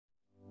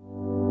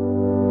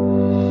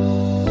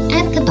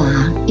At the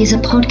Bar is a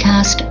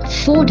podcast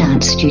for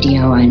dance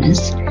studio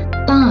owners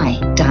by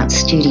dance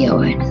studio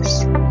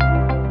owners.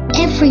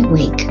 Every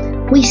week,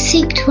 we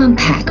seek to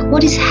unpack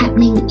what is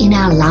happening in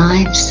our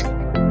lives,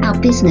 our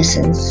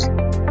businesses,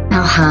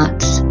 our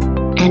hearts,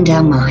 and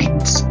our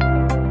minds.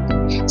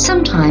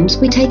 Sometimes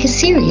we take a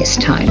serious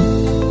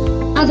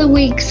tone, other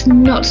weeks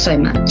not so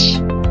much.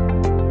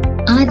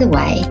 Either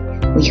way,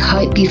 we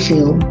hope you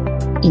feel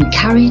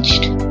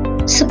encouraged,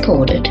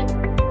 supported,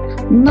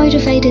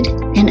 motivated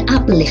and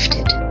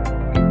uplifted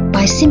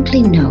by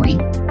simply knowing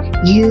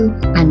you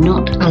are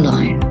not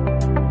alone.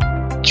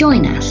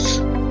 Join us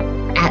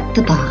at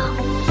the bar.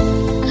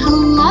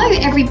 Hello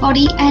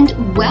everybody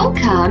and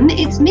welcome.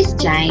 It's Miss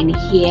Jane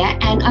here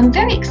and I'm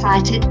very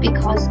excited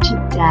because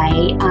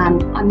today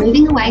I'm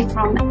moving away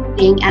from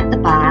being at the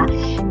bar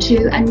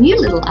to a new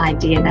little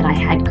idea that I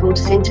had called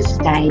Centre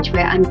Stage,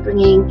 where I'm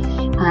bringing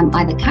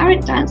either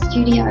current dance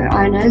studio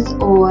owners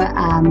or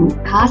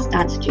past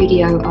dance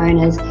studio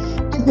owners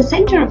to the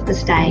centre of the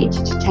stage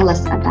to tell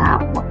us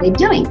about what they're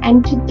doing.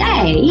 And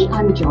today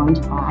I'm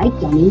joined by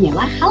Danny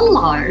Miller.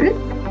 Hello.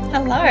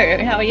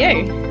 Hello, how are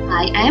you?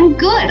 I am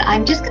good.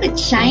 I'm just going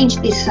to change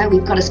this so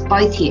we've got us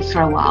both here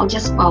for a while,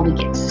 just while we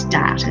get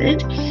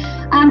started.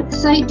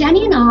 So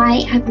Danny and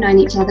I have known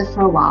each other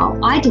for a while.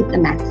 I did the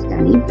maths,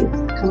 Danny,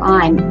 because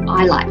I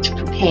like to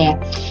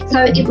prepare.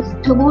 So it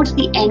was towards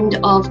the end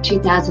of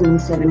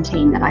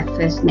 2017 that I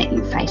first met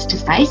you face to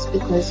face,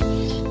 because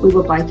we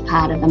were both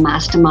part of a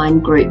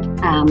mastermind group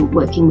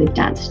working with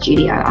dance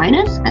studio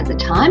owners at the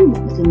time.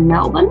 That was in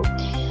Melbourne.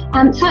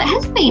 So it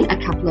has been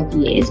a couple of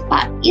years,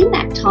 but in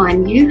that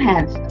time you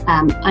have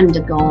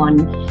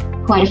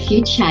undergone quite a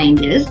few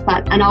changes,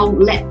 and I'll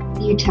let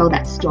you tell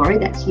that story.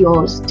 That's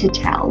yours to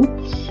tell.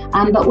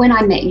 But when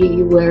I met you,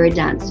 you were a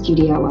dance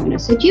studio owner.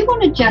 So do you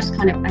want to just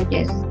kind of, I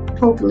guess,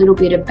 talk a little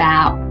bit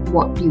about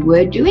what you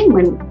were doing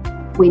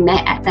when we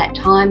met at that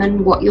time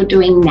and what you're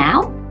doing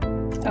now?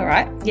 All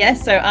right. Yeah,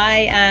 so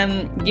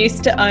I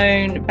used to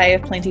own Bay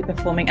of Plenty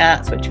Performing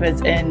Arts, which was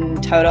in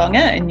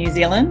Tauranga in New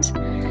Zealand.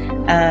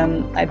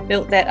 I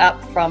built that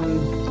up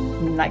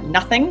from like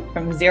nothing,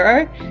 from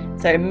zero.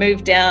 So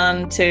moved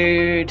down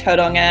to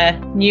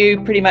Tauranga, knew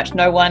pretty much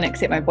no one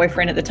except my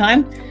boyfriend at the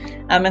time,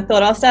 and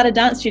thought I'll start a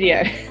dance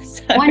studio.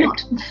 So, why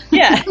not?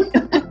 Yeah.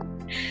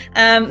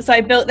 So I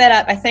built that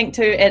up, I think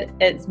to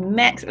its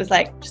max, it was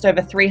like just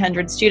over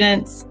 300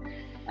 students.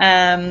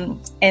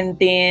 And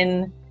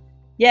then,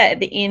 yeah, at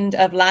the end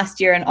of last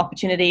year, an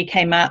opportunity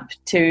came up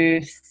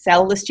to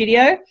sell the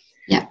studio.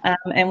 Yeah.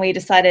 And we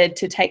decided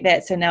to take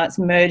that. So now it's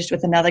merged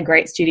with another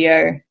great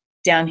studio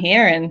down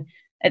here, and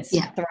it's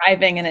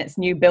thriving in its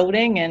new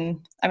building.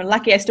 And I'm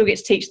lucky I still get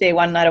to teach there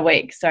one night a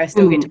week. So I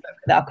still get to work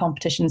with our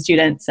competition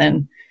students.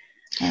 And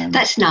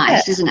that's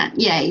nice, isn't it?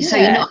 Yeah. So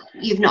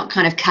you've not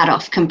kind of cut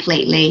off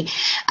completely.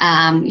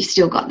 You've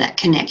still got that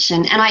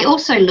connection. And I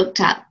also looked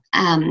up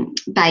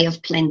Bay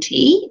of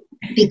Plenty,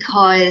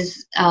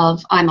 because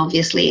I'm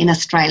obviously in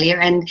Australia,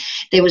 and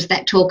there was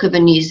that talk of a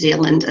New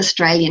Zealand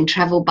Australian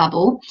travel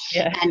bubble.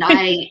 Yeah. And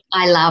I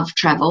love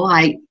travel.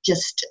 I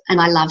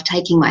love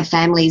taking my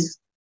families,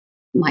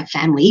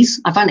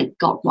 I've only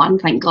got one,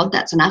 thank God,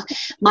 that's enough,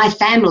 my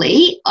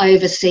family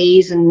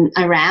overseas and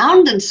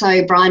around. And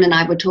so Brian and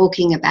I were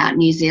talking about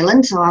New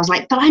Zealand. So I was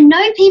like, but I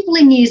know people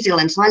in New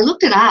Zealand. So I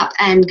looked it up,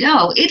 and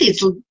girl, it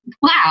is,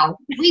 wow,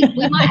 we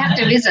might have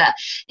to visit.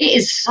 It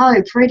is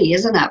so pretty,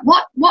 isn't it?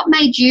 What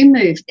made you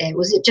move there?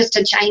 Was it just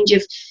a change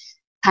of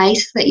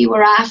pace that you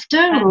were after?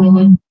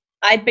 Or?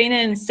 I'd been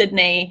in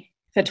Sydney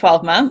for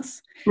 12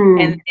 months. And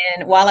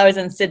then while I was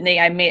in Sydney,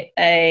 I met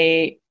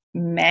a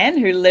man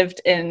who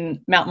lived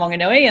in Mount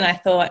Maunganui, and I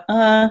thought,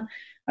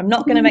 I'm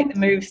not going to make the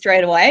move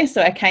straight away.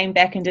 So I came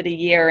back and did a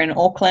year in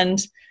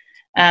Auckland.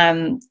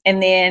 And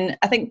then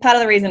I think part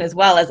of the reason as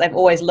well is I've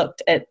always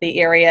looked at the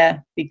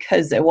area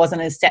because it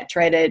wasn't as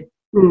saturated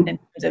in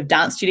terms of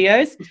dance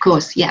studios. Of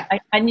course, yeah.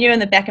 I knew in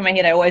the back of my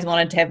head I always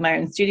wanted to have my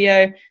own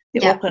studio.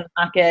 The Auckland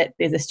market,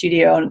 there's a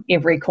studio on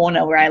every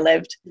corner where I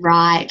lived.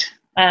 Right.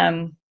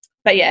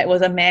 But yeah, it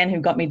was a man who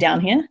got me down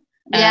here.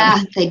 Yeah,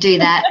 they do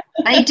that.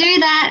 They do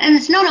that, and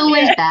it's not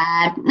always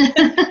bad.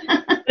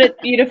 But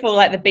it's beautiful,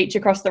 like the beach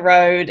across the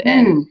road,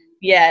 and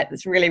yeah,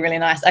 it's really, really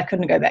nice. I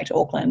couldn't go back to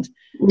Auckland.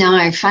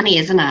 No, funny,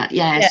 isn't it?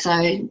 Yeah. So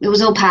it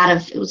was all part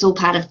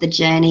of the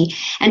journey.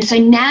 And so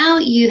now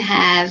you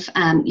have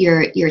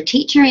you're a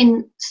teacher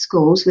in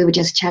schools. We were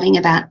just chatting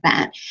about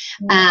that.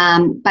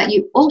 But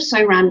you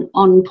also run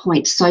On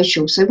Point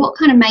Social. So what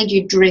kind of made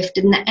you drift?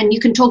 And you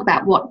can talk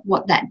about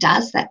what that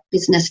does, that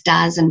business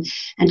does, and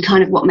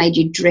kind of what made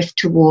you drift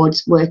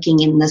towards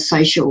working in the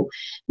social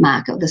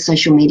market, the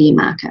social media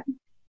market.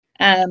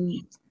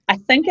 I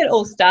think it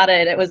all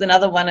started, it was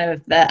another one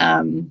of the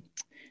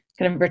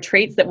kind of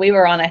retreats that we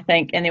were on, I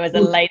think, and there was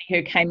a lady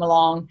who came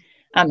along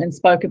and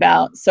spoke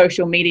about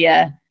social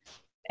media.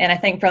 And I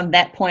think from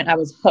that point I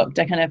was hooked.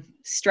 I kind of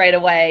straight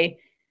away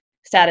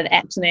started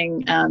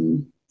actioning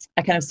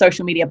a kind of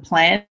social media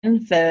plan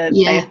for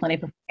Bay of Plenty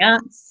Performing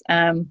Arts.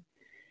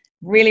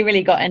 Really,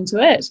 really got into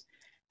it.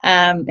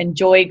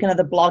 Enjoyed kind of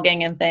the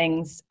blogging and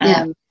things.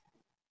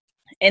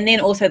 and then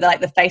also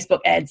the Facebook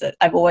ads.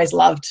 I've always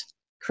loved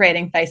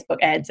creating Facebook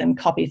ads and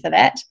copy for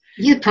that.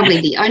 You're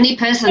probably the only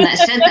person that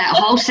said that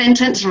whole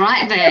sentence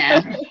right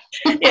there.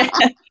 Yeah.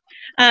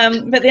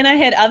 But then I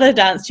had other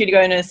dance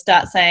studio owners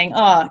start saying,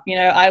 oh,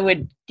 I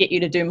would get you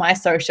to do my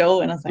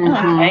social. And I was like,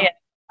 oh, okay.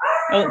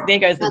 Oh, there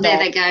goes the dog. There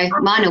they go.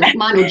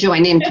 Mine will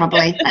join in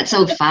probably. That's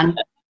all fun.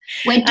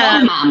 We're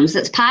dog mums.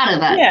 It's part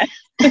of it. Yeah.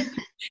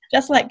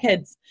 Just like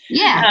kids.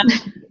 Yeah.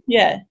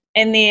 Yeah.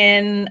 And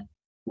then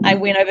I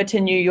went over to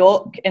New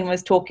York and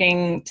was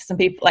talking to some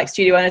people, like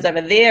studio owners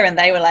over there, and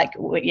they were like,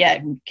 well, yeah,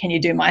 can you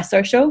do my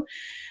social?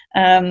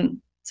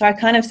 So I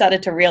kind of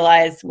started to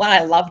realize, one,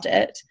 I loved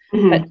it,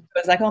 but it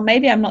was like, oh,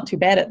 maybe I'm not too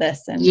bad at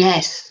this. And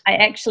yes, I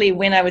actually,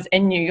 when I was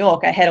in New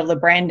York, I had all the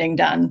branding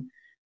done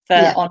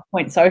for On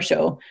Point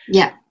Social.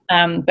 Yeah.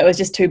 But it was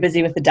just too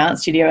busy with the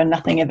dance studio and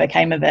nothing ever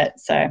came of it.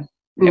 So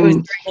it was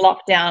during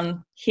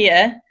lockdown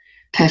here.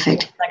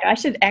 Perfect. Like, I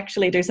should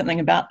actually do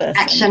something about this.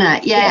 Action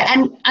it, yeah.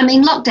 And I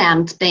mean,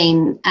 lockdown's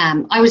been,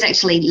 I was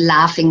actually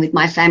laughing with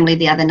my family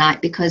the other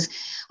night because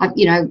I've,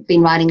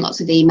 been writing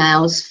lots of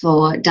emails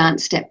for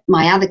Dance Step,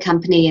 my other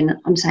company, and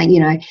I'm saying,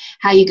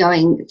 how are you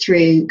going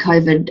through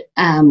COVID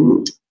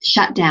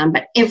shutdown?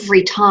 But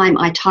every time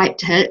I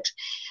typed it,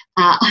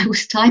 I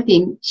was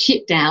typing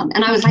shit down,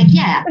 and I was like,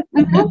 yeah,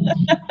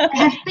 there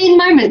have been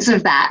moments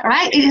of that,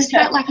 right? It just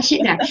felt like a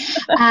shit down.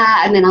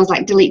 And then I was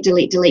like, delete.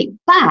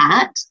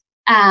 But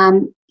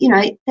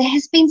there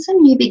has been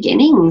some new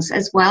beginnings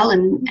as well,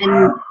 and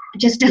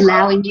just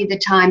allowing you the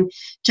time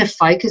to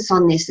focus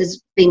on this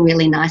has been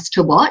really nice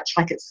to watch.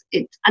 Like it's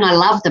and I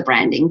love the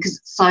branding because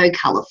it's so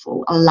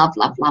colourful. I love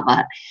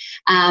it.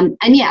 And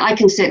yeah, I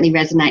can certainly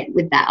resonate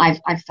with that.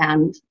 I've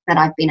found that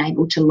I've been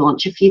able to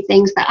launch a few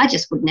things that I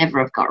just would never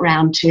have got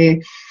around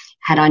to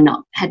had I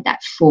not had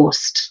that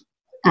forced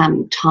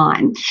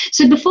time.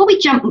 So before we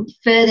jump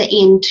further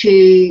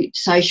into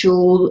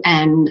social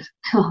and,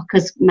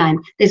 because man,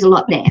 there's a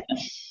lot there.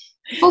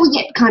 Before we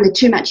get kind of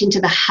too much into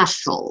the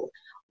hustle,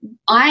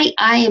 I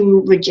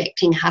am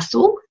rejecting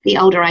hustle. The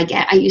older I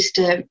get, I used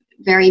to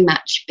very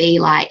much be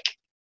like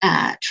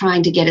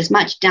trying to get as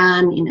much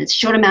done in a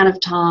short amount of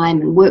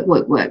time and work.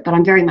 But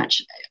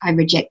I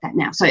reject that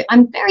now. So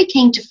I'm very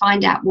keen to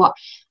find out what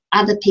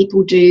other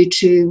people do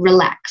to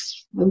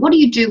relax. What do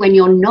you do when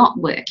you're not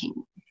working?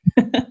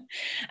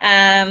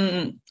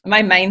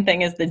 My main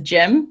thing is the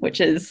gym, which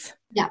has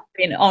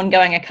been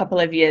ongoing a couple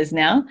of years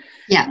now.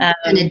 Yeah,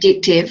 and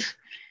addictive.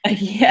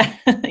 Yeah.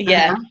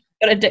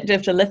 Got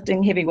addictive to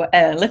lifting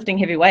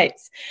heavy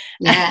weights.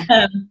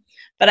 Yeah.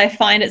 But I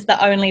find it's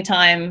the only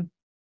time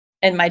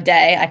in my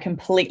day I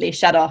completely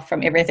shut off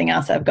from everything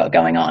else I've got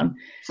going on.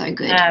 So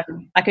good.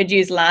 I could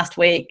use last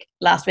week.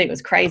 Last week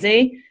was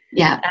crazy.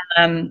 Yeah.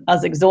 I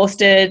was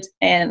exhausted,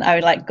 and I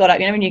got up.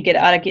 When you get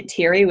out, I get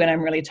teary when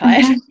I'm really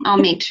tired. Oh,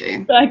 me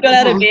too. So I got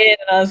out of bed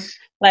and I was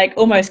like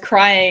almost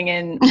crying,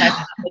 and my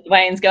partner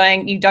Dwayne's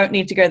going, "You don't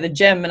need to go to the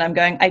gym," and I'm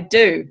going, "I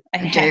do. I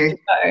have to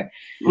go."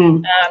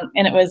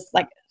 And it was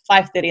like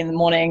 5:30 in the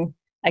morning.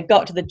 I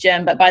got to the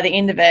gym, but by the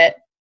end of it,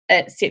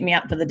 it set me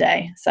up for the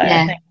day. So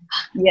I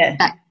think,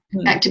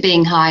 back to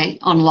being high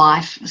on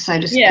life, so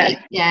to speak.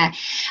 Yeah.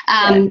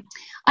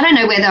 I don't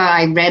know whether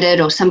I read it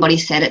or somebody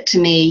said it to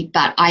me,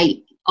 but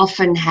I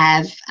often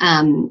have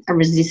a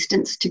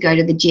resistance to go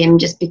to the gym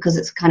just because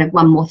it's kind of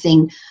one more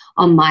thing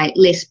on my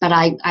list. But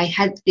I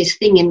had this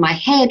thing in my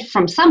head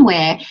from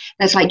somewhere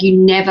that's like, you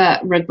never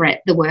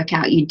regret the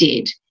workout you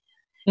did.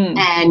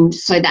 And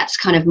so that's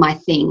kind of my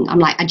thing. I'm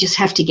like, I just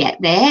have to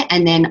get there,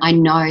 and then I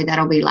know that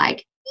I'll be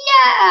like,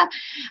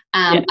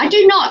 I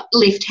do not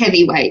lift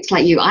heavy weights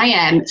like you. I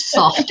am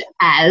soft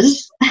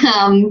as,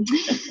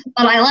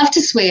 but I love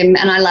to swim,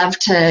 and I love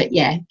to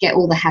get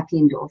all the happy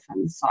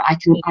endorphins. So I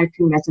can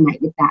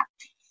resonate with that.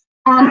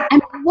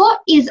 And what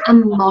is a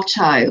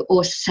motto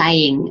or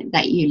saying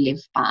that you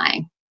live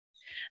by?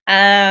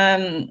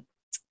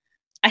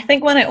 I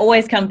think one I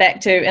always come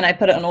back to, and I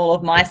put it on all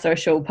of my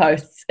social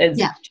posts,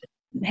 is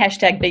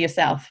hashtag be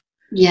yourself.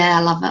 Yeah,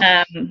 I love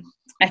it.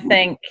 I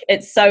think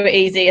it's so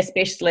easy,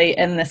 especially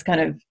in this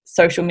kind of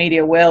social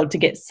media world, to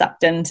get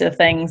sucked into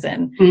things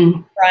and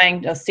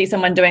trying to see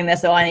someone doing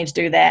this, I need to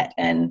do that,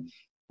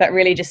 but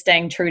really just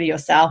staying true to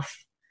yourself.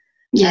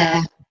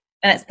 Yeah.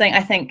 And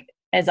I think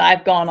as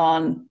I've gone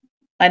on,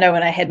 I know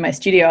when I had my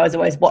studio, I was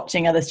always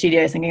watching other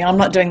studios thinking, I'm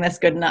not doing this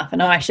good enough. I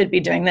know I should be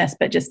doing this,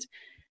 but just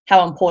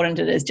how important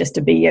it is just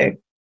to be you.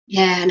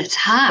 Yeah, and it's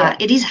hard.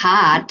 Yeah. It is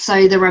hard.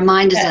 So the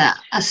reminders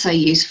are so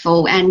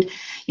useful. And,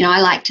 I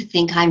like to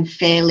think I'm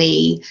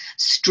fairly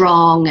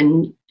strong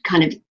and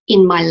kind of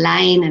in my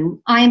lane, and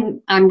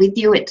I'm with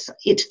you. It's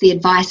the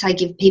advice I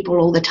give people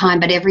all the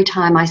time, but every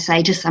time I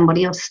say to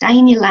somebody else, stay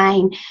in your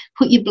lane,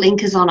 put your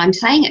blinkers on, I'm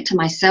saying it to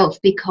myself,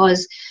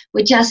 because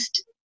we're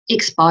just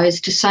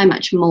exposed to so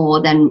much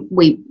more than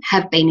we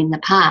have been in the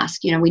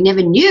past. We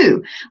never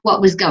knew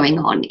what was going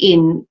on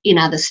in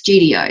other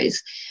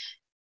studios.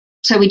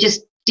 So we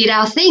just did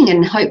our thing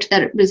and hoped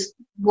that it was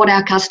what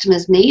our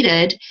customers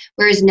needed.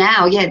 Whereas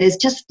now, there's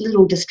just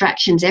little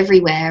distractions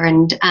everywhere,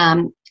 and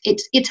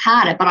it's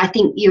harder. But I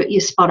think you're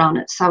spot on.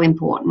 It's so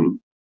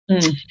important.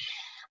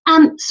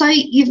 So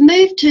you've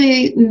moved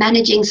to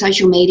managing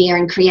social media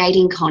and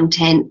creating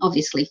content,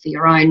 obviously for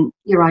your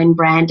own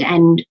brand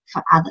and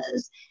for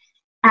others.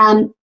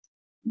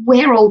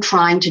 We're all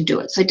trying to do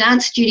it. So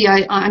dance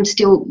studio, I'm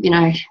still,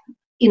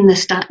 in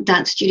the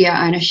dance studio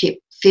ownership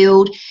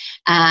field.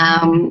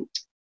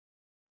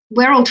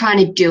 We're all trying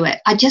to do it.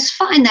 I just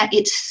find that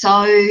it's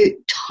so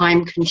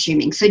time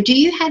consuming. So do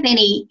you have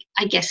any,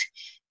 I guess,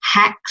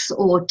 hacks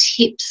or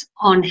tips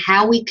on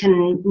how we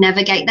can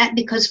navigate that?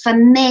 Because for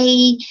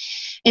me,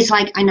 it's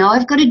like, I know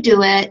I've got to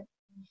do it.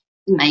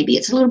 Maybe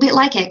it's a little bit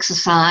like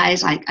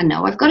exercise. I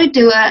know I've got to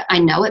do it. I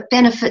know it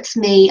benefits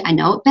me. I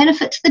know it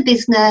benefits the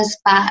business,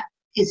 but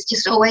it's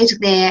just always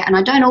there and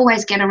I don't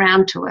always get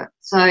around to it.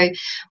 So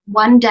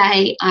one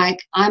day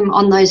I'm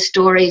on those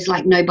stories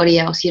like nobody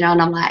else, and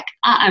I'm like,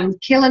 I'm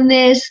killing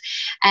this.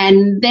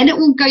 And then it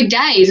will go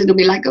days and it'll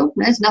be like, oh,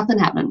 there's nothing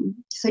happening.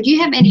 So do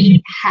you have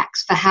any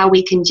hacks for how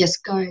we can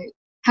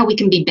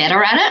be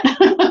better at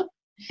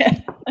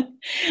it?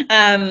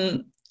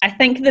 I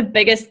think the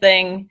biggest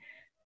thing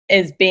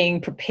is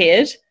being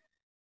prepared.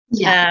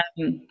 Yeah.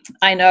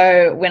 I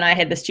know when I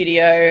had the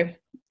studio,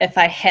 if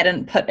I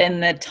hadn't put in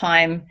the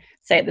time,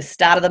 say at the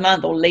start of the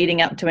month or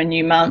leading up to a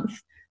new month,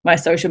 my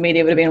social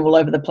media would have been all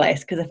over the place.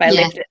 Because if I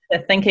left it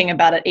to thinking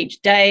about it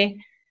each day,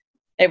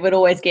 it would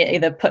always get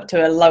either put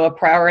to a lower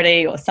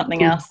priority or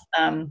something else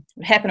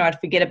would happen or I'd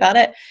forget about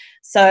it.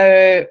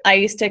 So I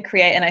used to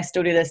create, and I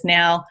still do this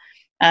now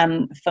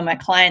for my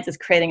clients, is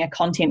creating a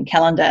content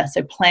calendar.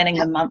 So planning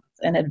the month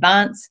in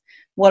advance.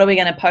 What are we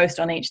going to post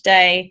on each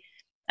day?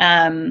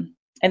 And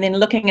then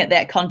looking at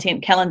that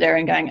content calendar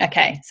and going,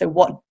 okay, so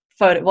what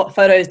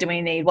photos do we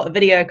need? What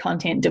video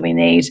content do we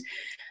need?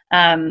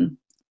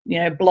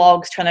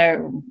 Blogs, trying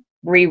to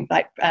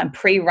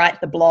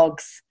pre-write the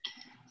blogs.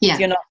 Yeah. So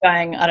you're not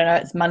going, I don't know,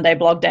 it's Monday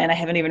blog day and I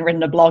haven't even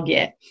written a blog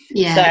yet.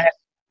 Yeah. So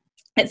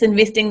it's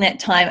investing that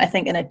time, I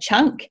think, in a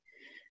chunk.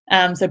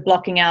 So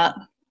blocking out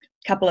a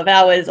couple of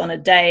hours on a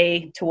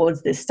day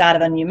towards the start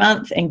of a new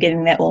month and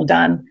getting that all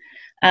done.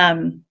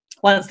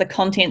 Once the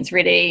content's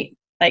ready,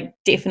 like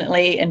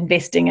definitely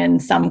investing in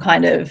some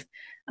kind of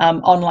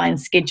online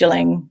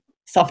scheduling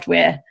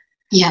software.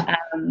 Yeah.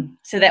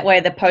 So that way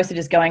the posts are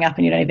just going up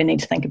and you don't even need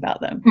to think about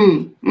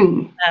them.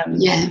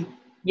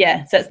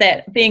 Yeah. So it's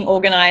that being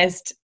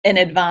organized in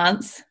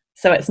advance,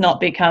 so it's not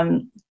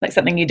become like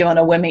something you do on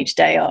a whim each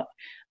day. Or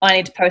I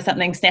need to post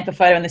something, snap a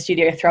photo in the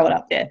studio, throw it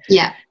up there.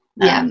 Yeah.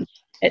 And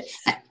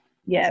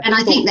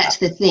I think that's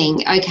the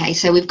thing. Okay,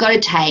 so we've got to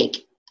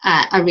take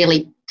a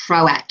really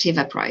proactive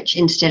approach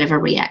instead of a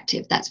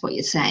reactive. That's what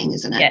you're saying,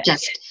 isn't it?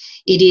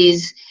 It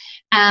is.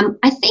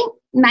 I think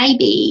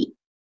maybe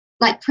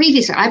like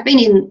previously,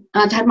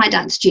 I've had my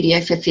dance studio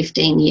for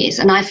 15 years,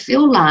 and I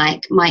feel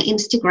like my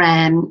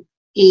Instagram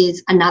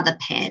is another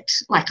pet.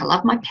 Like I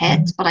love my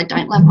pets, but I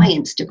don't love my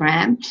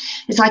Instagram.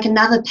 It's like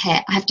another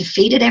pet. I have to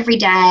feed it every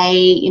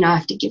day. I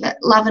have to give it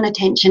love and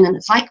attention, and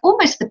it's like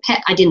almost the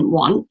pet I didn't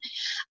want.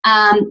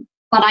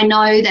 But I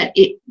know that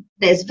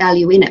there's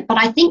value in it.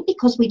 But I think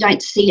because we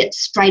don't see it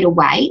straight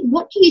away,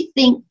 what do you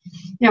think,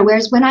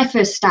 whereas when I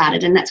first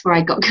started, and that's where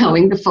I got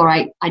going before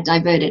I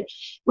diverted,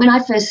 when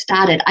I first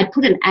started, I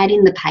put an ad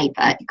in the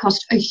paper. It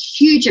cost a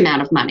huge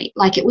amount of money.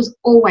 Like it was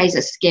always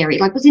a scary,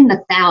 like it was in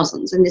the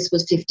thousands, and this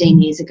was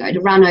 15 years ago,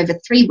 to run over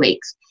 3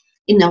 weeks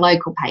in the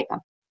local paper.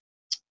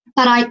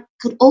 But I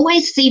could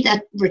always see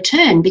that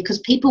return because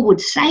people would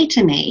say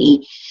to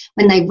me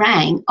when they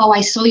rang, oh,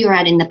 I saw your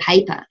ad in the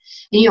paper.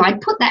 And,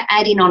 I'd put that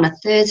ad in on a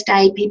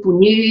Thursday. People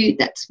knew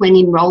that's when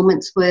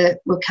enrollments were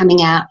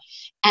coming out.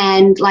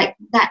 And like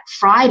that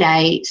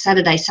Friday,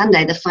 Saturday,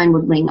 Sunday, the phone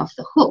would ring off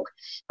the hook.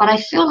 But I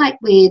feel like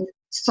with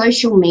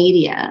social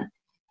media,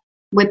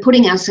 we're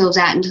putting ourselves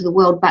out into the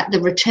world, but the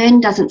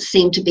return doesn't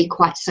seem to be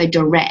quite so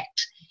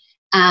direct.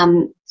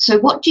 So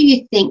what do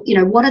you think,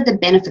 what are the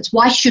benefits?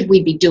 Why should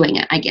we be doing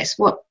it, I guess?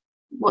 What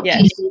do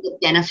you think the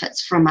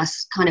benefits from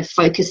us kind of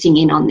focusing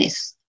in on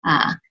this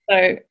are?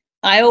 So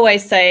I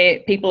always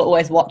say people are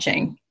always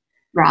watching.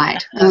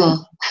 Right.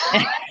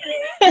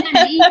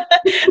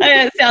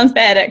 It sounds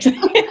bad, actually.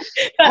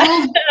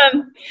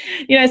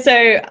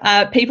 So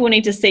people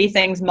need to see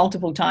things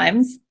multiple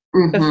times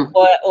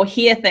before, or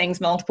hear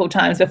things multiple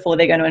times before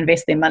they're going to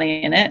invest their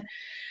money in it.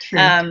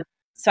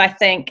 So I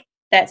think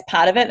that's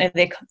part of it.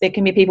 And there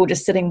can be people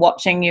just sitting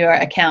watching your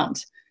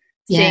account,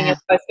 seeing your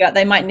post go out.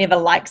 They might never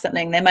like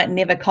something. They might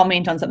never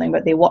comment on something,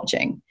 but they're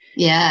watching.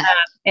 Yeah.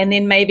 And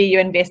then maybe you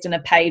invest in a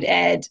paid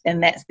ad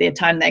and that's their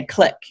time they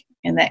click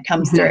and that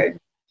comes through.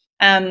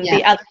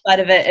 The other side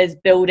of it is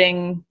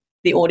building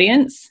the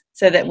audience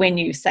so that when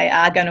you say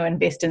are going to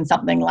invest in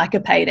something like a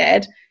paid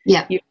ad,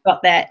 you've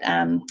got that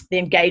the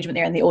engagement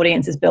there and the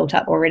audience is built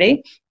up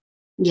already.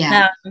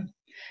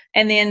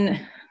 And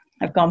then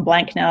I've gone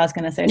blank now. I was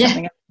going to say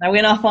something else. I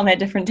went off on a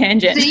different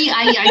tangent. See,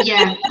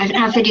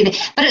 I figured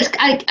that. But it's,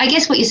 I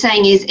guess what you're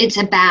saying is it's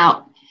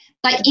about,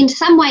 like in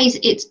some ways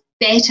it's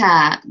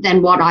better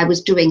than what I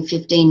was doing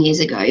 15 years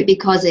ago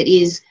because it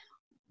is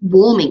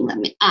warming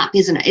them up,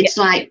 isn't it? It's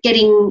like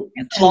getting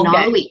to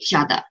know each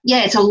other.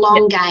 Yeah, it's a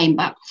long game,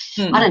 but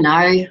I don't know.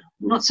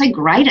 I'm not so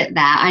great at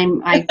that.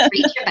 I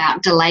preach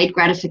about delayed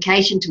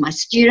gratification to my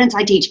students.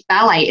 I teach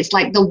ballet. It's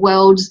like the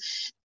world's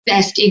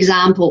best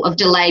example of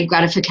delayed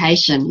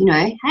gratification. You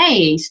know,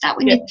 hey, start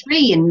when you're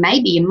 3 and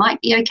maybe you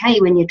might be okay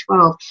when you're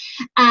 12.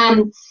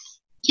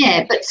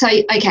 Yeah, but so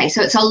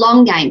it's a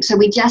long game. So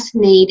we just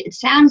need, it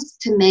sounds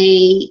to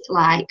me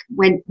like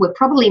when we're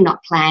probably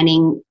not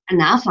planning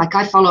enough. Like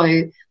I've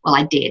unfollowed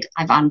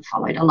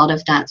a lot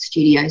of dance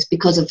studios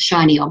because of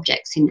shiny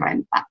object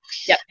syndrome. But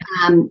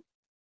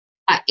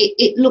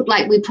it looked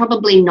like we're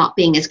probably not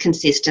being as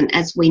consistent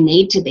as we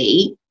need to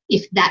be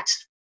if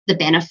that's the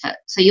benefit.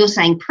 So you're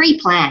saying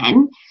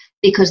pre-plan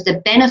because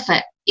the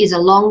benefit is a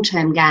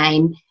long-term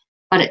game,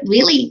 but it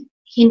really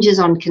hinges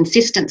on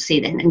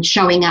consistency then and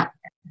showing up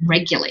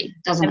regularly,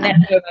 doesn't it?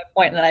 And that's the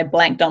point that I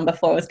blanked on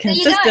before was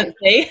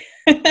consistency.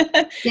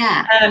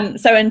 Yeah.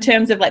 So in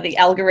terms of like the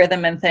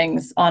algorithm and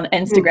things on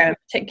Instagram in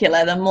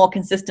particular, the more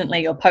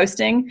consistently you're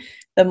posting,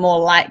 the more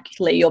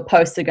likely your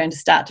posts are going to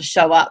start to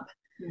show up.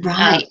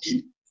 Right.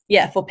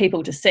 For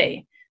people to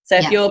see. So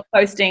if you're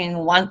posting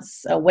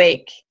once a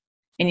week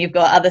and you've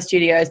got other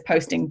studios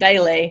posting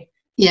daily,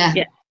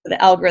 the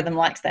algorithm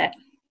likes that.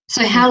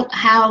 So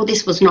how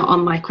this was not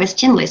on my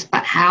question list,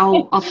 but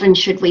how often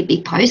should we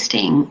be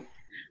posting?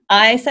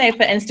 I say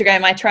for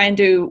Instagram, I try and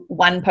do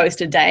 1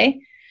 post a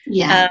day.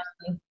 Yeah.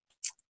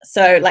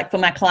 So like for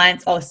my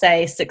clients, I'll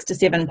say 6 to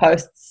 7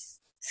 posts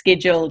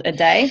scheduled a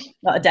day,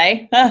 not a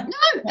day.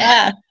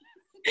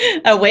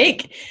 A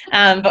week.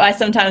 But I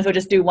sometimes will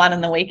just do 1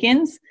 on the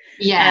weekends.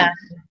 Yeah.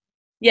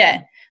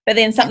 But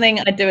then something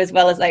I do as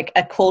well is like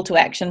a call to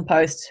action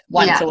post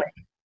once a week.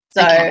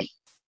 So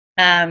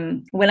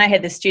when I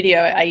had the studio,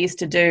 I used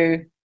to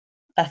do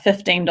a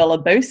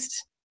 $15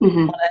 boost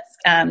on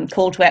a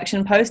call to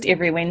action post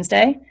every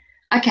Wednesday.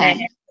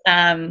 Okay.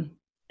 And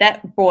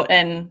that brought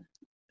in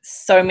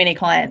so many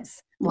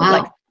clients. Wow.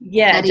 Like,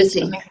 just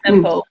something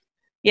simple.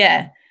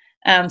 Yeah.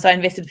 So I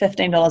invested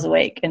 $15 a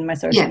week in my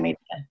social media.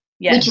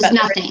 Yeah. Which is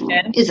nothing,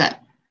 is it?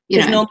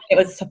 Because normally it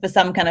was for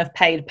some kind of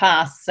paid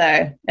pass.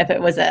 So if it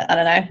was a, I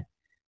don't know,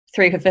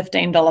 $3 for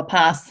 $15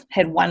 pass,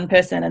 had 1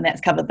 person and that's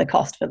covered the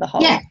cost for the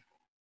whole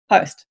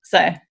post.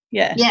 So,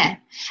 Yeah.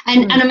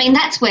 And I mean,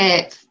 that's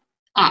where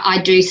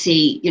I do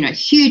see,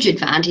 huge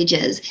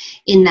advantages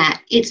in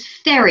that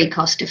it's very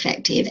cost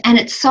effective and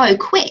it's so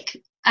quick.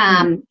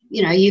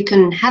 You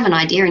can have an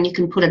idea and you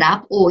can put it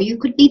up, or you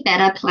could be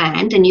better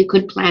planned and you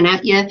could plan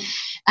out your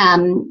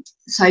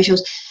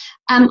socials.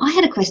 I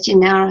had a question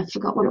now, I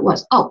forgot what it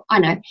was. Oh, I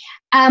know.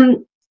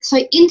 So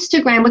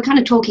Instagram, we're kind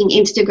of talking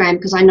Instagram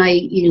because I know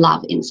you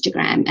love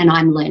Instagram and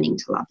I'm learning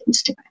to love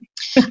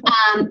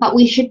Instagram. But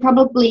we should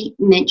probably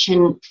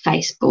mention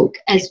Facebook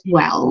as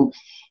well.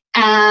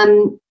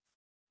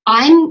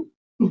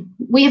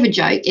 We have a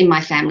joke in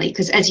my family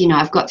because, as you know,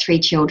 I've got 3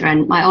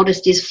 children. My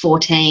oldest is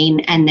 14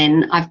 and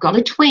then I've got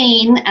a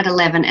tween at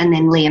 11 and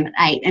then Liam at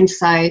 8. And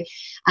so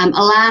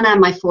Alana,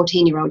 my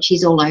 14-year-old,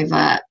 she's all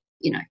over,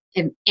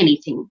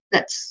 anything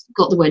that's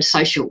got the word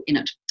social in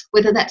it,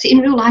 whether that's in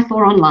real life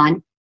or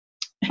online.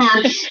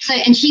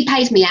 And she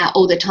pays me out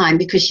all the time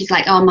because she's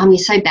like, oh, Mum, you're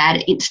so bad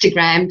at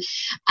Instagram.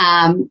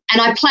 And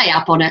I play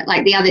up on it.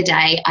 Like the other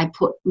day, I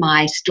put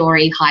my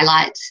story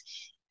highlights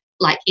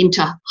like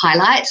into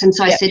highlights. And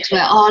so I said to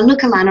her, oh, look,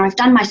 Alana, I've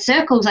done my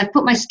circles. I've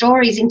put my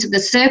stories into the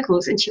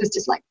circles. And she was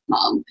just like,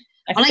 Mum,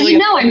 I'm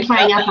playing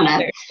up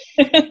on it.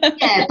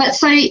 Yeah, but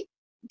so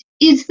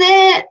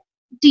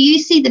do you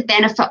see the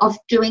benefit of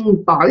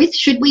doing both?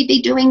 Should we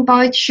be doing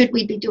both? Should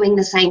we be doing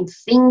the same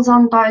things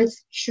on both?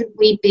 Should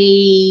we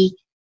be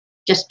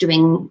just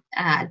doing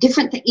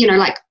different things?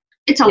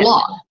 It's a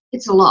lot.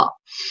 It's a lot.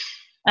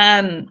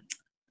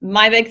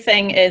 My big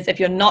thing is if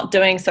you're not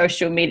doing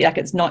social media, like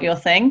it's not your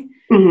thing,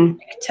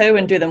 pick 2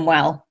 and do them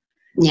well.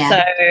 Yeah.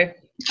 So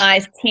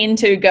I tend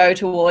to go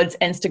towards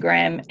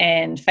Instagram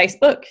and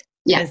Facebook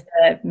as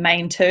the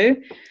main 2.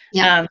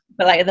 Yeah.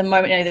 But like at the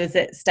moment, there's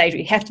that stage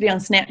where you have to be on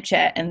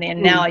Snapchat and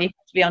then now you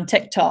have to be on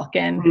TikTok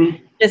and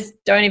just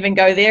don't even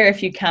go there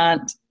if you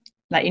can't.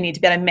 Like you need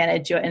to be able to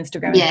manage your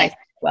Instagram and Facebook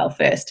well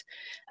first.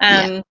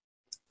 I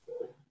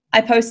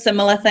post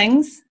similar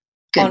things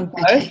on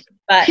both,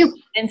 but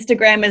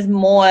Instagram is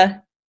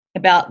more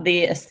about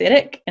the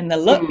aesthetic and the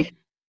look.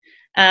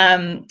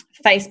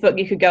 Facebook,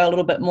 you could go a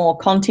little bit more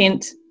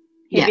content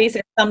heavy.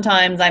 So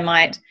sometimes I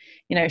might,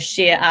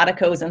 share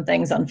articles and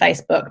things on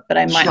Facebook, but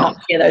I might not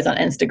share those on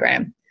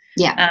Instagram.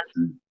 And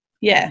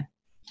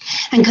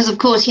because of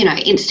course,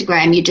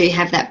 Instagram, you do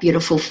have that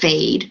beautiful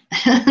feed,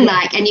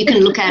 and you can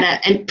look at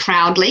it and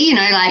proudly,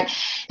 like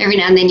every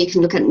now and then you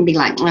can look at it and be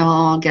like,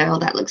 oh, girl,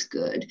 that looks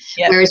good.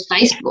 Whereas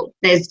Facebook,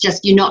 there's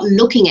just, you're not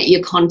looking at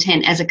your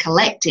content as a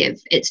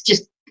collective. It's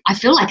just, I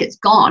feel like it's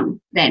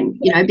gone then,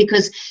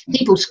 because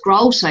people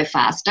scroll so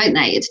fast, don't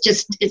they?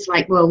 It's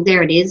like, well,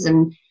 there it is.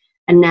 And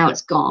now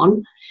it's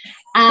gone.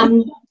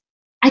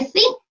 I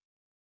think,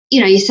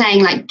 you're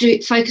saying like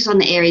focus on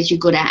the areas you're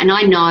good at. And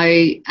I know,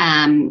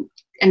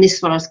 and this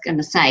is what I was going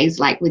to say, is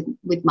like with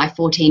my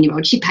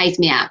 14-year-old, she pays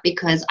me out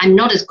because I'm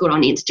not as good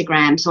on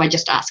Instagram, so I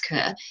just ask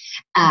her.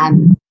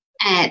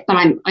 But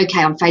I'm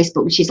okay on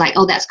Facebook. And she's like,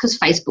 oh, that's because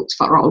Facebook's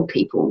for old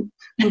people.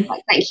 I'm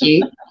like, thank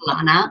you,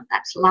 Lana.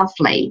 That's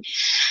lovely.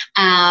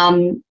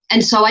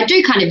 And so I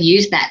do kind of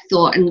use that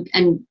thought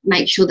and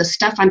make sure the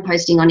stuff I'm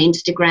posting on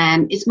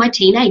Instagram is my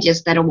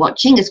teenagers that are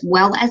watching, as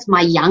well as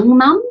my young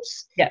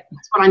mums. Yeah.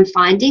 That's what I'm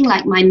finding.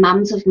 Like my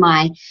mums of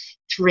my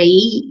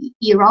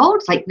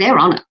 3-year-olds, like they're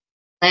on it.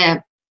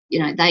 They're,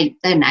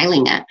 they're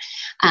nailing it.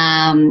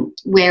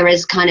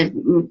 Whereas kind of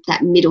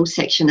that middle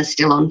section is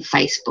still on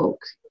Facebook.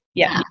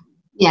 Yeah.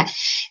 Yeah.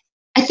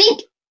 I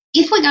think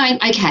if we're going,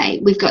 okay,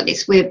 we've got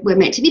this, we're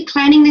meant to be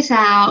planning this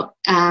out,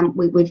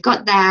 we've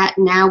got that,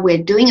 now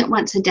we're doing it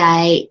once a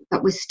day,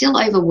 but we're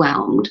still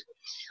overwhelmed.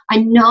 I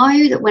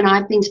know that when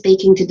I've been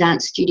speaking to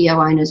dance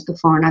studio owners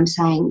before and I'm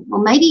saying,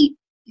 well, maybe,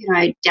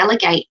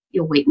 delegate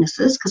your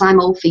weaknesses, because I'm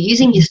all for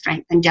using your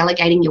strength and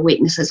delegating your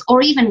weaknesses,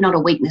 or even not a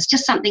weakness,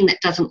 just something that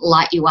doesn't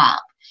light you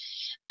up.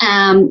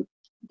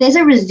 There's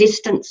a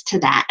resistance to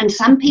that. And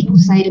some people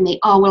say to me,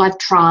 oh, well, I've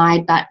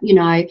tried, but,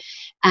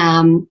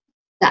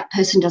 that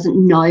person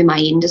doesn't know my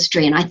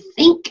industry. And I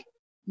think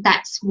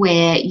that's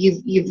where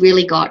you've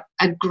really got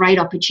a great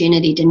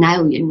opportunity to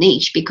nail your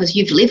niche, because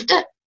you've lived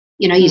it,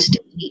 you're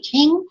still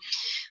teaching.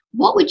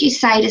 What would you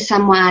say to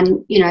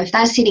someone, if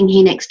they're sitting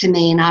here next to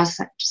me and I was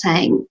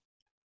saying,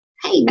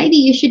 hey, maybe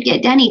you should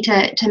get Danny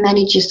to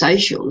manage your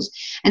socials.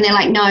 And they're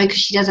like, no, because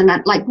she doesn't know.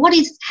 Like,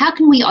 how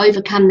can we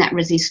overcome that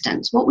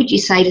resistance? What would you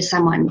say to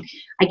someone,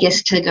 I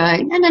guess, to go,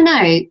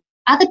 no,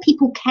 other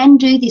people can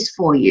do this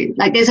for you.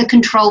 Like there's a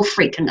control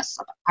freakiness,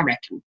 I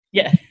reckon.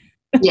 Yeah.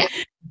 Yeah.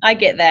 I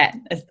get that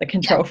as the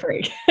control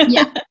freak.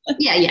 Yeah.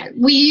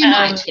 We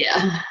unite here.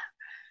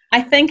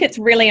 I think it's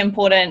really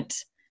important,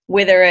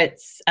 whether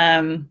it's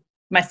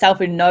myself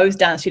who knows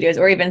dance studios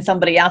or even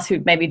somebody else who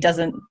maybe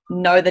doesn't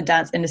know the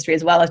dance industry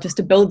as well, is just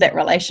to build that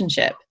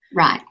relationship.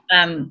 Right.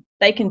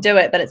 They can do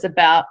it, but it's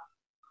about,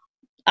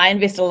 I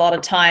invest a lot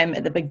of time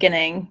at the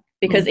beginning,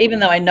 because even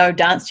though I know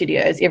dance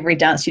studios, every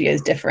dance studio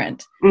is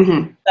different.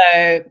 Mm-hmm.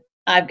 So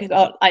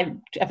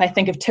if I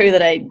think of 2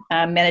 that I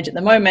manage at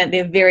the moment,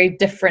 they're very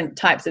different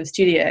types of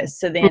studios.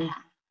 So then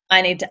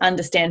I need to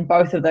understand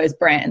both of those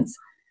brands.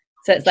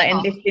 So it's like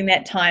investing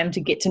that time to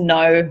get to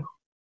know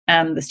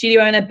the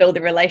studio owner, build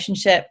a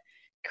relationship,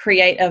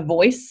 create a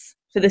voice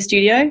for the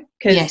studio.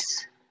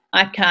 Because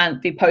I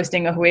can't be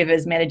posting, or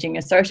whoever's managing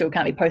a social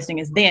can't be posting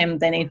as them.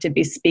 They need to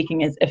be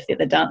speaking as if they're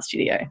the dance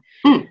studio.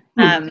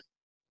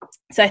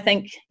 So I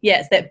think,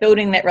 it's that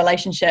building that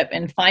relationship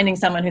and finding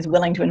someone who's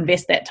willing to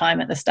invest that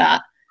time at the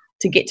start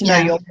to get to know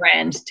your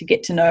brand, to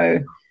get to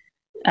know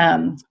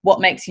what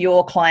makes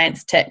your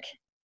clients tick.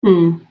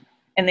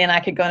 And then I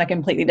could go on a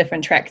completely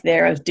different track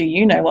there of, do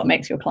you know what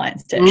makes your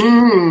clients tick? So,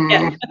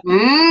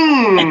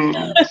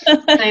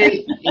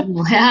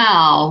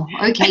 wow.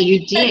 Okay,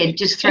 you did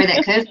just throw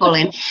that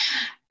curveball in.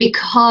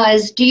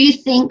 Because do you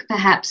think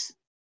perhaps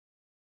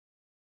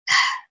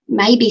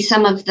maybe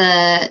some of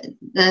the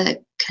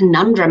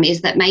conundrum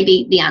is that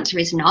maybe the answer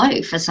is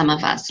no for some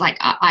of us? Like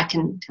I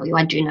can tell you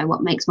I do know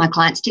what makes my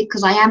clients tick,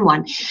 because I am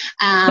one,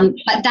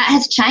 but that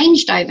has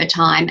changed over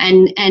time,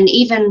 and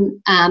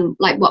even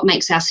like what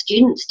makes our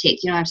students tick.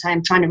 I'm saying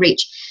I'm trying to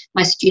reach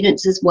my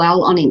students as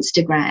well on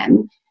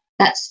Instagram.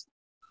 That's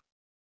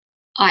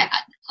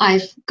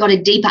I've got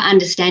a deeper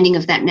understanding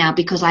of that now,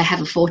 because I have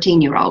a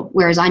 14-year-old,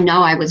 whereas I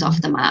know I was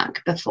off the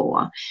mark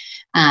before.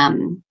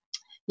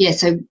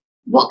 So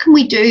what can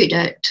we do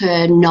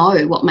to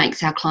know what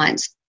makes our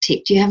clients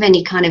tick? Do you have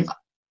any kind of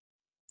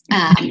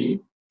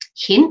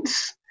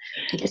hints?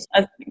 I guess.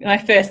 My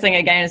first thing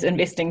again is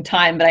investing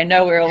time, but I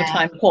know we're all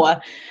time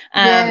poor.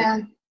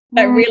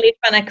 But really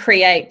trying to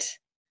create,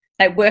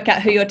 like, work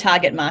out who your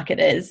target market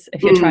is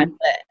if you're trying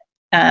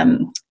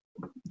to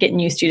get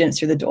new students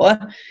through the door,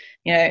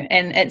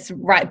 and it's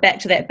right back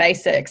to that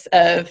basics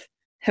of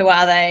who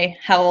are they,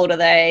 how old are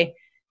they,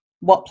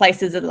 what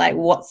places are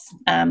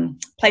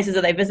places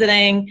are they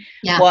visiting?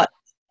 What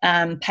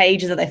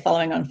pages are they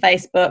following on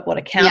Facebook? What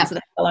accounts are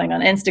they following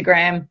on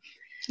Instagram?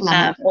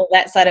 All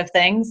that side of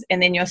things.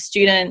 And then your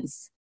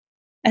students,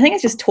 I think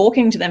it's just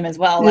talking to them as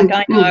well. Like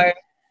I know,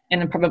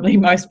 and probably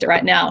most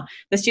right now,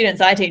 the students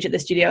I teach at the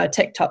studio are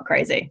TikTok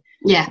crazy.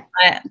 Yeah.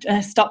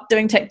 I stopped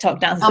doing TikTok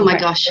dances. Oh my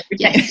gosh.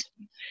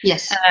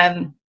 Yes.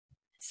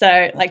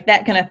 So like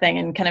that kind of thing,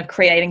 and kind of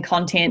creating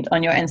content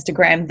on your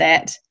Instagram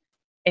that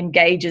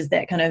engages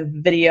that kind of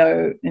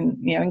video, and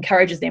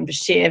encourages them to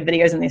share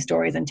videos in their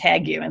stories and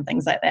tag you and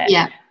things like that.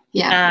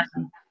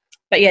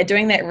 But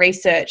doing that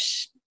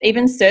research,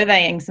 even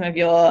surveying some of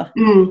your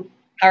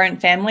current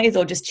families,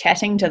 or just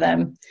chatting to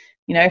them,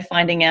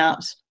 finding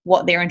out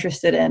what they're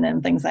interested in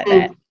and things like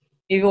that.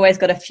 You've always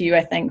got a few,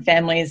 I think,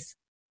 families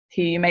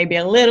who you may be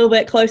a little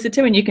bit closer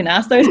to, and you can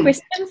ask those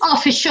questions. Oh,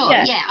 for sure.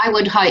 Yeah, I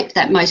would hope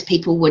that most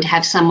people would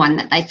have someone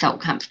that they felt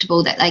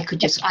comfortable, that they could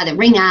just either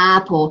ring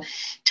up or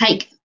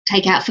take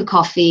out for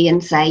coffee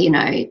and say,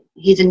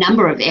 here's a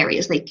number of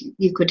areas like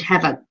you could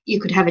have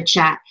a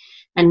chat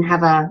and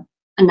have a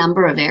a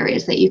number of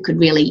areas that you could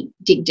really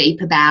dig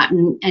deep about.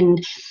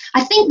 And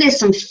I think there's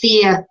some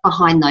fear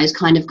behind those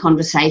kind of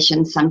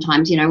conversations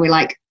sometimes. You know, we're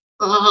like,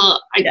 oh,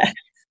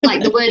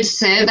 like the word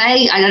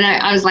survey. I don't know.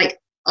 I was like,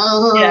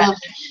 oh,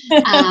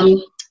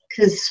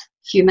 because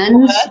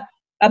humans.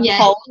 A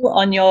poll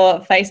on your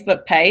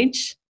Facebook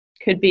page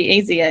could be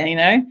easier, you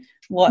know.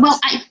 Well,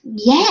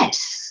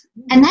 yes.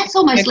 And that's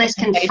almost less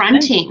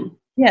confronting.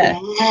 Yeah.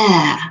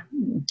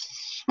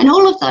 And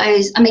all of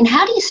those, I mean,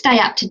 how do you stay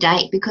up to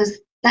date? Because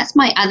that's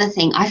my other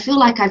thing. I feel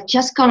like I've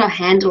just got a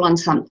handle on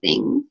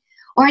something,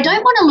 or I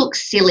don't want to look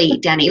silly,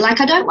 Danny. Like,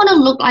 I don't want to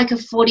look like a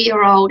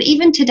 40-year-old.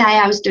 Even today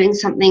I was doing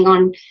something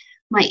on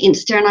my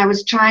Insta and I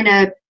was trying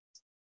to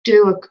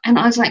and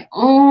I was like,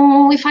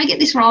 oh, if I get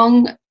this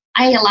wrong,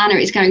 Alana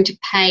is going to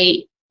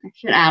pay the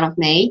shit out of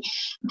me.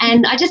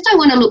 And I just don't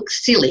want to look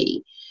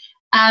silly.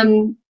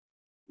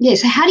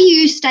 So how do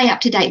you stay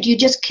up to date? Do you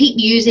just keep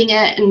using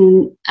it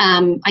and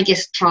I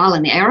guess trial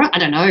and error? I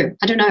don't know.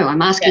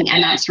 I'm asking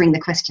and answering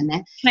the question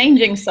there.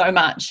 Changing so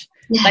much.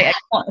 Like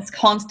it's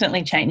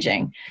constantly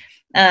changing.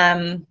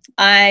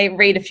 I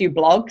read a few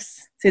blogs.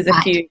 There's a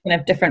few kind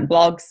of different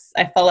blogs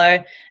I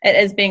follow. It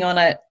is being on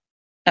it.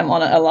 I'm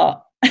on it a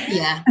lot.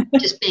 Yeah,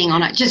 just being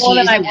on it. Just more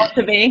using than I want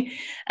to be.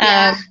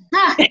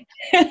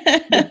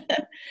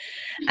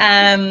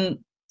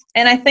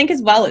 And I think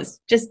as well, it's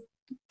just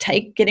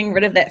getting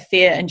rid of that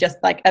fear, and just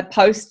like a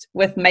post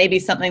with maybe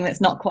something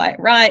that's not quite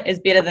right is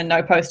better than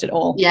no post at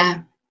all.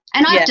 Yeah.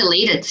 And I've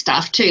deleted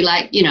stuff too.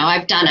 Like, you know,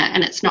 I've done it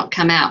and it's not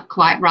come out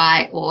quite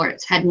right, or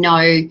it's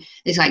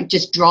like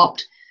just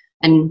dropped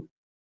and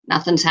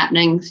nothing's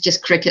happening. It's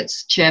just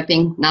crickets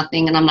chirping,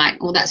 nothing. And I'm like,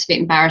 oh, that's a bit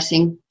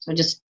embarrassing. So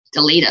just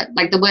delete it.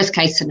 Like, the worst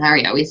case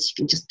scenario is you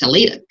can just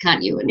delete it,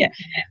 can't you? And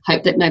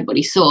hope that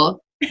nobody saw.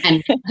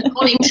 And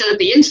according to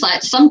the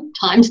insights,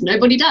 sometimes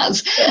nobody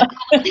does.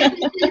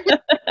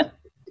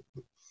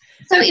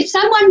 So if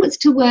someone was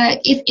to work,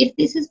 if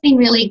this has been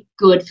really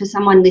good for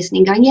someone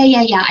listening, going, yeah,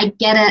 I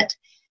get it,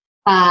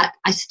 but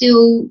I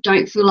still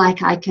don't feel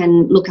like I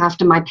can look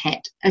after my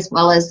pet as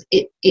well as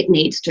it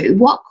needs to,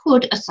 what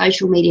could a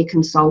social media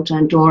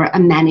consultant or a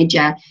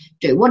manager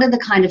do? What are the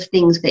kind of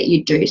things that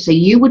you do? So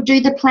you would do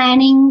the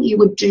planning,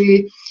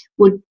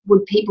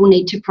 would people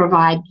need to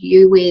provide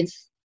you with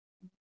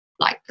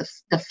like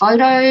the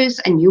photos,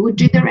 and you would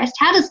do the rest?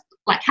 How does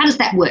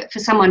that work for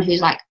someone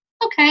who's like,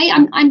 okay,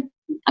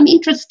 I'm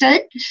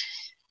interested?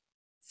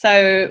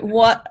 So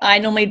what I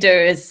normally do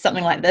is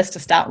something like this to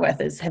start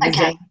with, is have a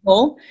Zoom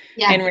call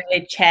and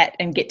really chat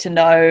and get to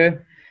know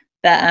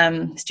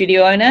the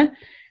studio owner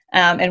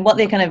and what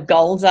their kind of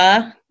goals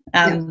are,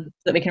 so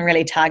that we can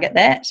really target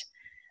that.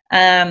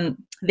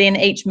 Then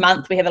each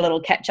month we have a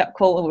little catch-up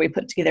call where we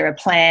put together a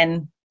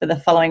plan for the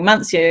following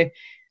months.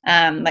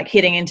 Like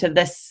heading into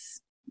this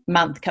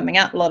month coming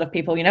up, a lot of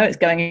people, it's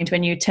going into a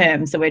new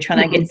term, so we're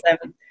trying to get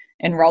some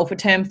enroll for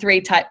term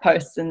 3 type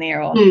posts in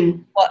there, or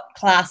what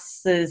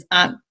classes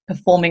aren't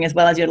performing as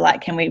well as you'd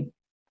like, can we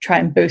try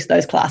and boost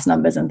those class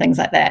numbers and things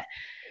like that.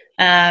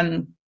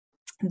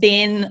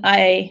 Then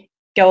I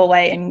go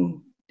away,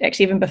 and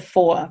actually even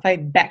before, if I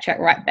backtrack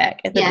right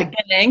back at the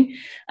beginning,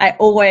 I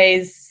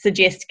always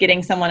suggest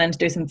getting someone in to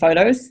do some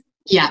photos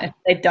if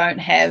they don't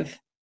have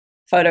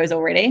photos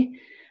already.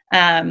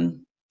 I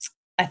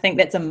think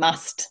that's a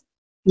must.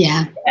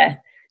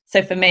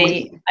 So for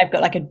me, I've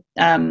got like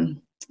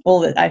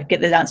I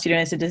get the dance studio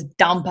owners to just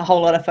dump a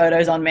whole lot of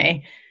photos on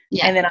me,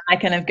 and then I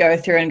kind of go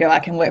through and go, I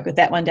can work with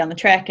that one down the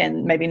track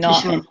and maybe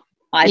not. And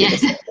I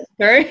just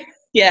through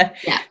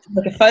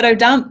like a photo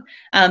dump,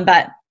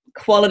 but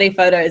quality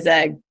photos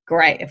are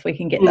great if we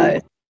can get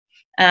those.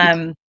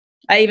 I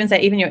even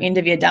say, even your end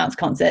of year dance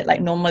concert, like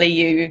normally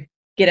you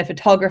get a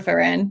photographer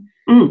in,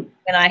 and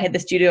I had the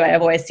studio,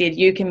 I've always said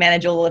you can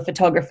manage all the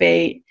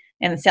photography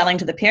and selling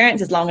to the parents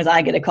as long as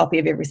I get a copy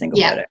of every single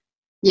photo.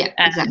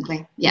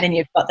 Exactly. Then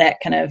you've got that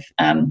kind of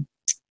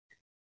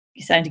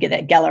you're starting to get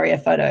that gallery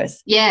of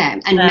photos.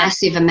 And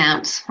massive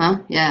amounts, huh?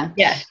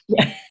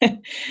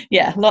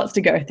 Lots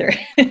to go through.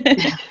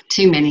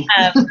 Too many.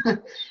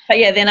 But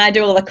then I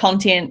do all the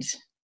content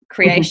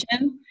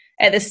creation.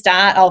 At the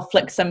start, I'll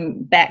flick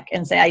some back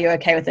and say, are you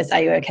okay with this?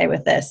 Are you okay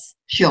with this?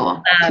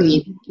 Sure.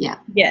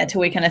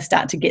 Till we kind of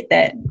start to get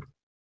that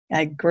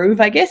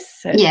groove, I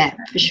guess. So,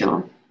 for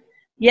sure.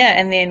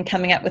 And then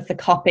coming up with the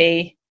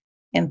copy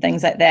and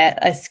things like that.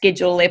 I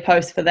schedule their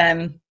posts for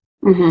them.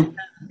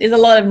 There's a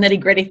lot of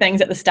nitty-gritty things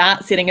at the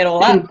start, setting it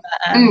all up.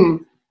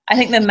 I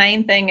think the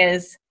main thing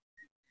is,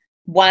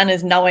 one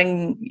is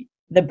knowing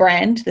the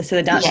brand, so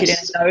the dance studio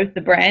knows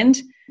the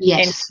brand,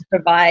 and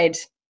provide,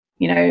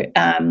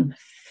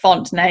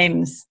 font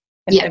names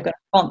if they've got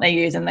a font they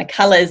use, and the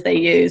colours they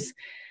use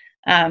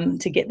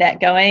to get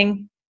that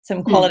going,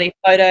 some quality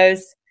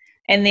photos,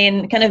 and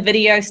then kind of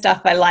video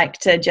stuff. I like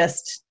to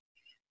just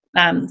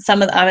I'm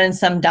in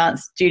some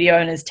dance studio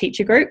owners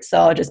teacher groups, so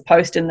I'll just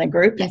post in the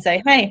group and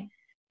say, hey,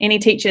 any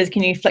teachers,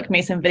 can you flick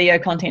me some video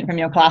content from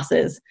your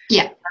classes?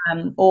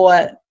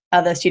 Or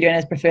other studio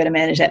owners prefer to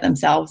manage that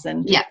themselves.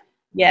 And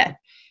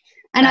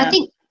and I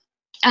think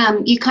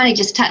you kind of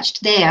just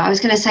touched there. I was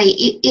going to say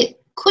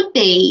could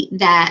be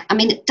that, I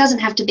mean, it doesn't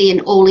have to be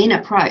an all-in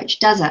approach,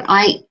 does it?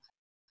 I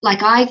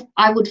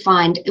would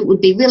find it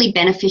would be really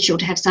beneficial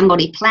to have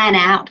somebody plan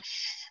out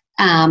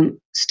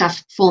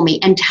stuff for me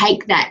and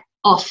take that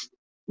off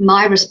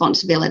my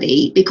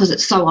responsibility because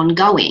it's so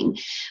ongoing.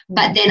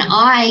 But then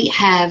I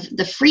have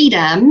the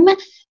freedom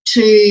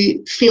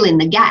to fill in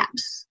the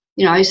gaps,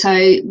 you know.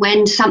 So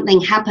when something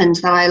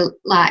happens that I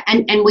like,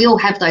 and we all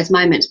have those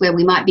moments where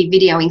we might be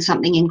videoing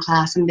something in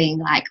class and being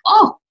like,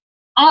 oh,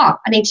 I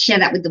need to share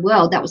that with the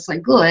world. That was so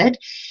good.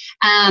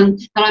 But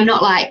I'm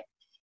not like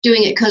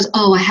doing it because,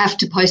 I have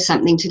to post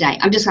something today.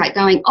 I'm just like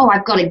going,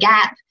 I've got a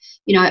gap.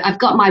 You know, I've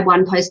got my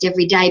one post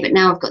every day, but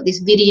now I've got this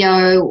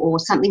video or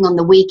something on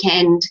the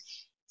weekend.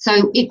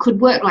 So it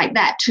could work like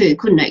that too,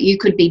 couldn't it? You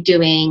could be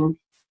doing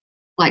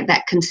like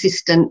that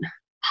consistent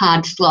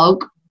hard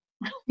slog.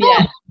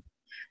 Yeah.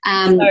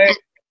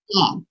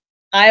 Yeah.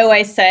 I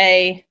always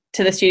say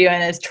to the studio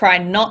owners, try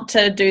not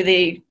to do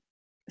the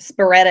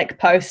sporadic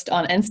post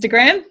on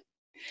Instagram.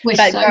 We're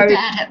so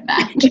bad at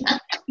that.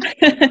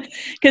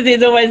 Because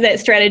there's always that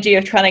strategy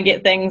of trying to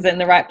get things in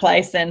the right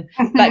place. And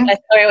but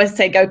I always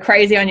say go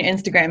crazy on your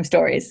Instagram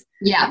stories.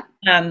 Yeah.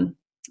 And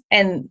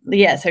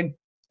yeah, so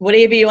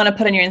whatever you want to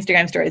put in your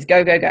Instagram stories,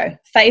 go.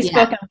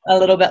 Facebook, a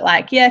little bit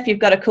like, if you've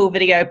got a cool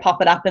video,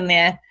 pop it up in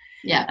there.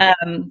 Yeah.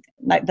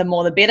 Like the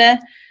more the better.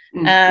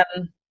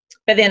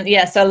 But then,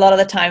 so a lot of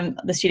the time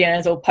the studio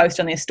owners will post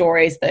on their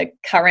stories the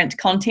current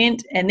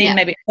content and then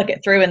maybe click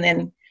it through and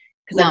then,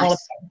 because I'm all about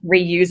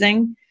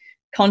reusing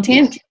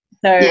content.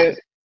 So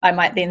I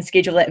might then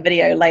schedule that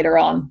video later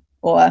on,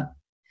 or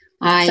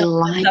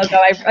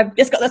I've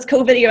just got this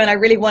cool video and I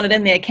really want it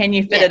in there. Can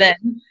you fit it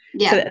in?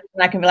 So that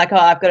I can be like,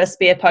 I've got a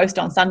spare post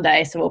on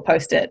Sunday, so we'll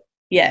post it.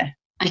 Yeah.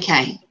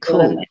 Okay,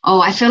 cool.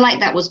 I feel like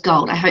that was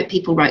gold. I hope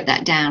people wrote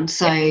that down.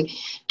 So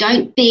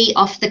don't be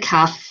off the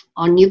cuff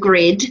on your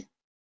grid.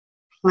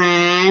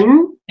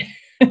 Plan,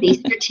 be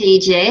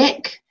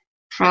strategic,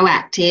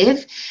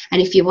 proactive.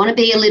 And if you want to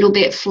be a little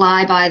bit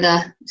fly by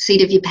the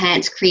seat of your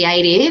pants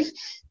creative,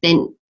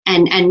 then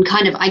and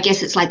kind of, I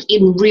guess it's like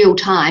in real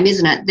time,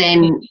 isn't it?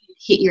 Then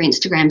hit your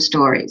Instagram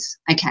stories.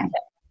 Okay.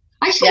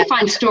 I actually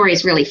find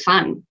stories really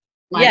fun.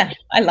 I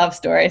love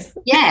stories.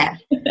 Yeah.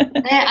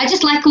 I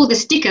just like all the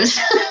stickers.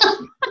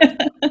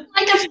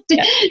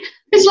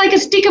 It's like a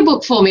sticker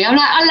book for me. I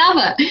love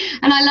it.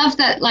 And I love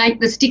that, like,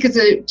 the stickers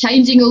are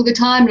changing all the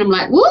time. And I'm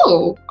like,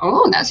 whoa,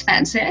 that's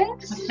fancy. I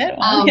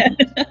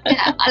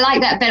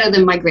like that better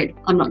than my grid.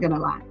 I'm not going to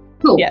lie.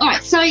 Cool. Yeah. All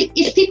right. So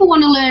if people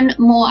want to learn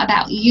more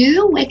about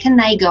you, where can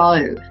they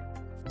go?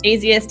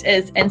 Easiest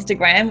is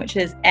Instagram, which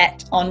is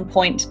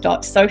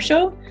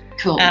 @onpoint.social.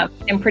 Cool.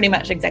 And pretty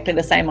much exactly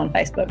the same on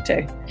Facebook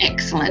too.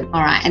 Excellent.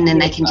 All right. And then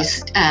they can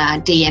just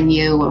DM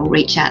you or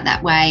reach out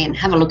that way and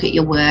have a look at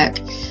your work.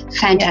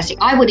 Fantastic.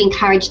 I would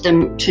encourage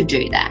them to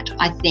do that.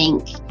 I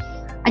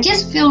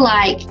just feel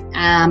like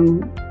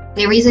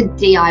there is a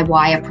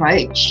DIY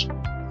approach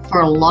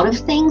for a lot of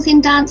things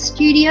in dance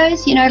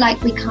studios. You know,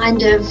 like we're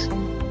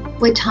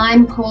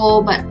time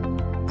poor, but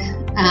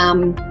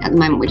at the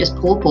moment we're just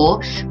poor,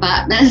 but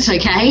that's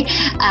okay.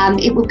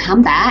 It will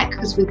come back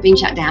because we've been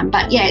shut down.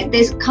 But yeah,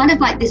 there's kind of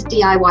like this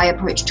DIY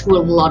approach to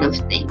a lot of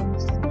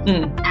things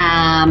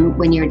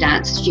when you're a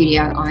dance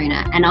studio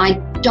owner. And I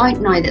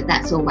don't know that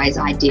that's always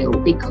ideal,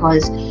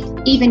 because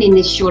even in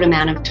this short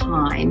amount of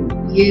time,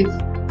 you've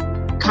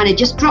kind of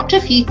just dropped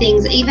a few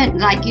things. Even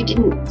like you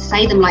didn't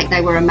say them like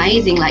they were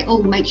amazing, like,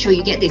 make sure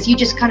you get this. You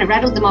just kind of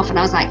rattled them off and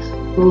I was like,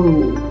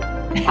 ooh.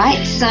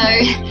 Right, so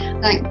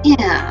like,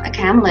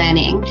 okay, I'm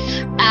learning.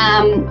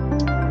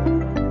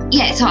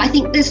 So I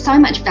think there's so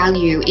much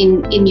value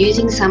in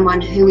using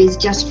someone who is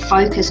just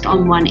focused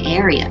on one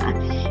area,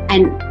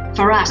 and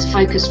for us,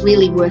 focus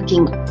really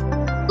working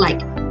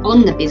like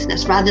on the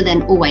business rather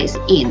than always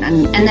in.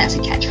 And that's a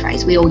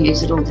catchphrase. We all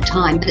use it all the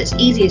time, but it's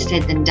easier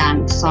said than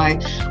done. So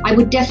I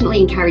would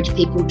definitely encourage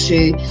people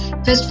to,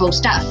 first of all,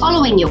 start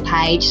following your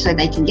page so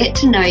they can get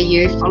to know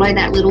you, follow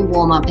that little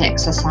warm-up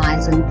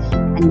exercise and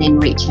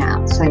then reach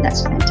out. So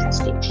that's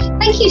fantastic.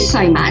 Thank you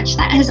so much.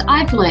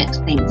 I've learnt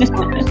things.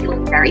 I'm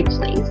feeling very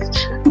pleased.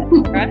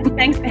 Right.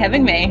 Thanks for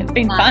having me. It's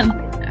been fun.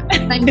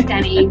 Thanks,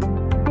 Danny.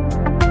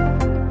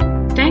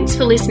 Thanks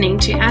for listening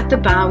to At the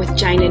Bar with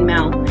Jane and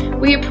Mel.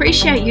 We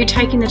appreciate you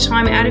taking the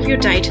time out of your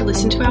day to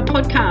listen to our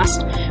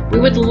podcast. We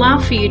would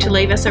love for you to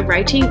leave us a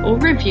rating or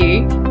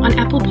review on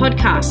Apple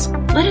Podcasts.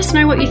 Let us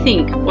know what you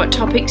think, what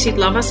topics you'd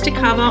love us to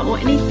cover, or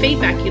any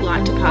feedback you'd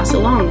like to pass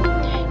along.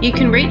 You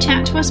can reach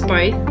out to us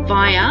both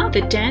via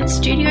the Dance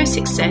Studio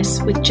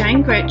Success with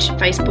Jane Gretsch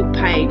Facebook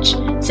page.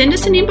 Send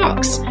us an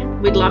inbox.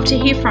 We'd love to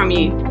hear from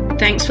you.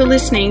 Thanks for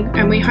listening,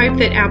 and we hope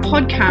that our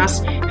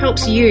podcast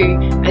helps you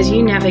as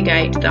you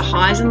navigate the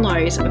highs and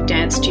lows of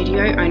dance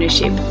studio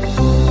ownership.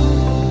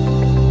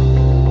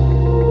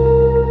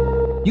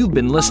 You've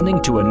been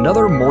listening to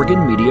another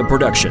Morgan Media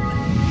production.